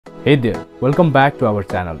Hey there, welcome back to our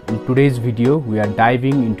channel. In today's video, we are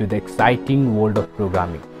diving into the exciting world of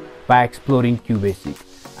programming by exploring QBasic.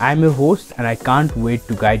 I am your host and I can't wait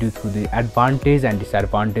to guide you through the advantage and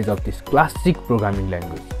disadvantage of this classic programming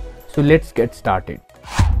language. So let's get started.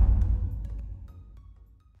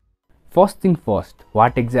 First thing first,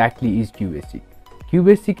 what exactly is QBasic?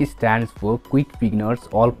 QBasic stands for Quick Beginner's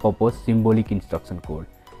All-Purpose Symbolic Instruction Code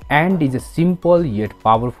and is a simple yet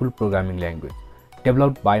powerful programming language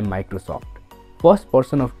developed by Microsoft. First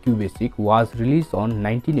version of QBasic was released on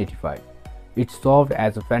 1985. It served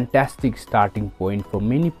as a fantastic starting point for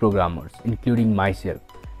many programmers, including myself,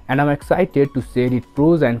 and I'm excited to share its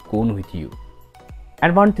pros and cons with you.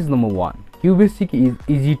 Advantage number 1. QBasic is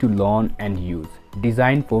easy to learn and use,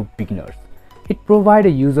 designed for beginners. It provides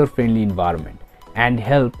a user-friendly environment and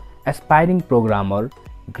help aspiring programmer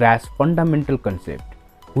grasp fundamental concepts.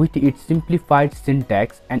 With its simplified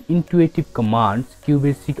syntax and intuitive commands,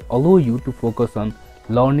 QBasic allows you to focus on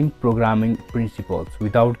learning programming principles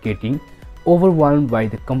without getting overwhelmed by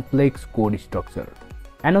the complex code structure.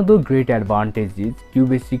 Another great advantage is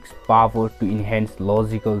QBasic's power to enhance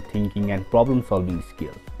logical thinking and problem-solving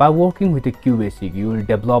skills. By working with a QBasic, you will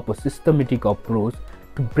develop a systematic approach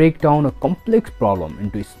to break down a complex problem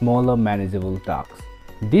into smaller, manageable tasks.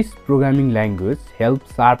 This programming language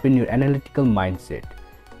helps sharpen your analytical mindset,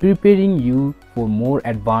 preparing you for more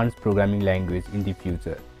advanced programming language in the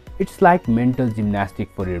future. It's like mental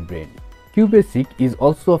gymnastics for your brain. QBasic is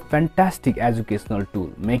also a fantastic educational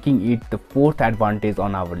tool, making it the fourth advantage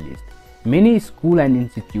on our list. Many schools and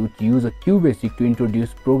institutes use a QBasic to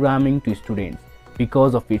introduce programming to students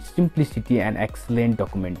because of its simplicity and excellent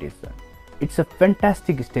documentation. It's a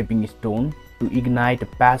fantastic stepping stone to ignite a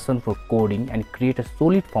passion for coding and create a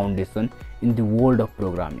solid foundation in the world of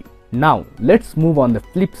programming. Now, let's move on the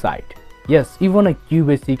flip side. Yes, even a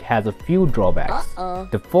QBasic has a few drawbacks.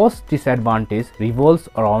 The first disadvantage revolves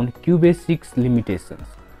around QBasic's limitations.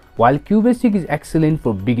 While QBasic is excellent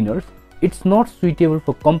for beginners, it's not suitable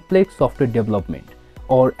for complex software development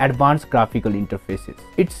or advanced graphical interfaces.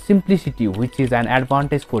 Its simplicity, which is an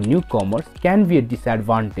advantage for newcomers, can be a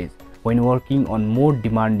disadvantage when working on more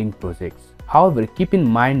demanding projects. However, keep in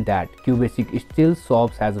mind that QBasic still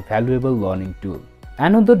serves as a valuable learning tool.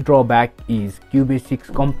 Another drawback is QBasic's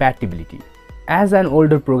compatibility. As an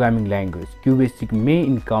older programming language, QBasic may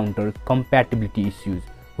encounter compatibility issues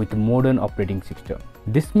with modern operating systems.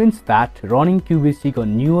 This means that running QBasic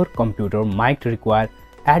on newer computer might require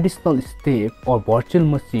additional steps or virtual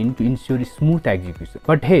machine to ensure smooth execution.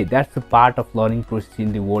 But hey, that's a part of learning process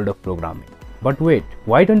in the world of programming. But wait,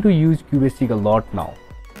 why don't you use QBasic a lot now?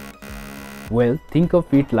 Well, think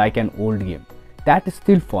of it like an old game. That is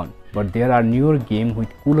still fun, but there are newer games with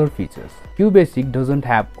cooler features. QBasic doesn't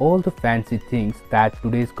have all the fancy things that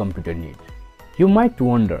today's computer needs. You might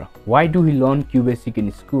wonder, why do we learn QBasic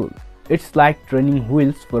in school? It's like training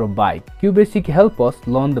wheels for a bike. QBasic helps us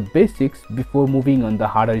learn the basics before moving on the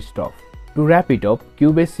harder stuff. To wrap it up,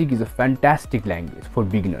 QBasic is a fantastic language for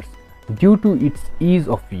beginners due to its ease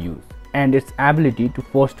of use and its ability to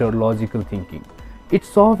foster logical thinking. It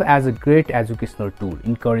serves as a great educational tool,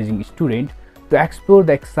 encouraging students to explore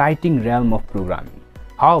the exciting realm of programming.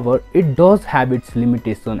 However, it does have its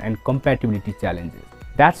limitations and compatibility challenges.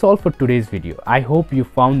 That's all for today's video. I hope you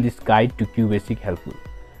found this guide to QBasic helpful.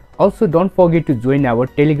 Also, don't forget to join our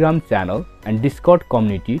Telegram channel and Discord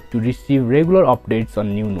community to receive regular updates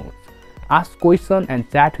on new notes. Ask questions and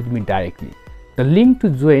chat with me directly. The link to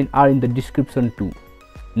join are in the description too.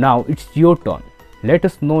 Now it's your turn. Let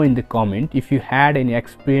us know in the comment if you had any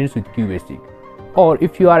experience with QBasic, or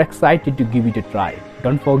if you are excited to give it a try.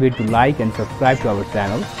 Don't forget to like and subscribe to our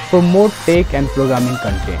channel for more tech and programming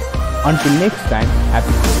content. Until next time,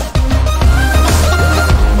 happy coding.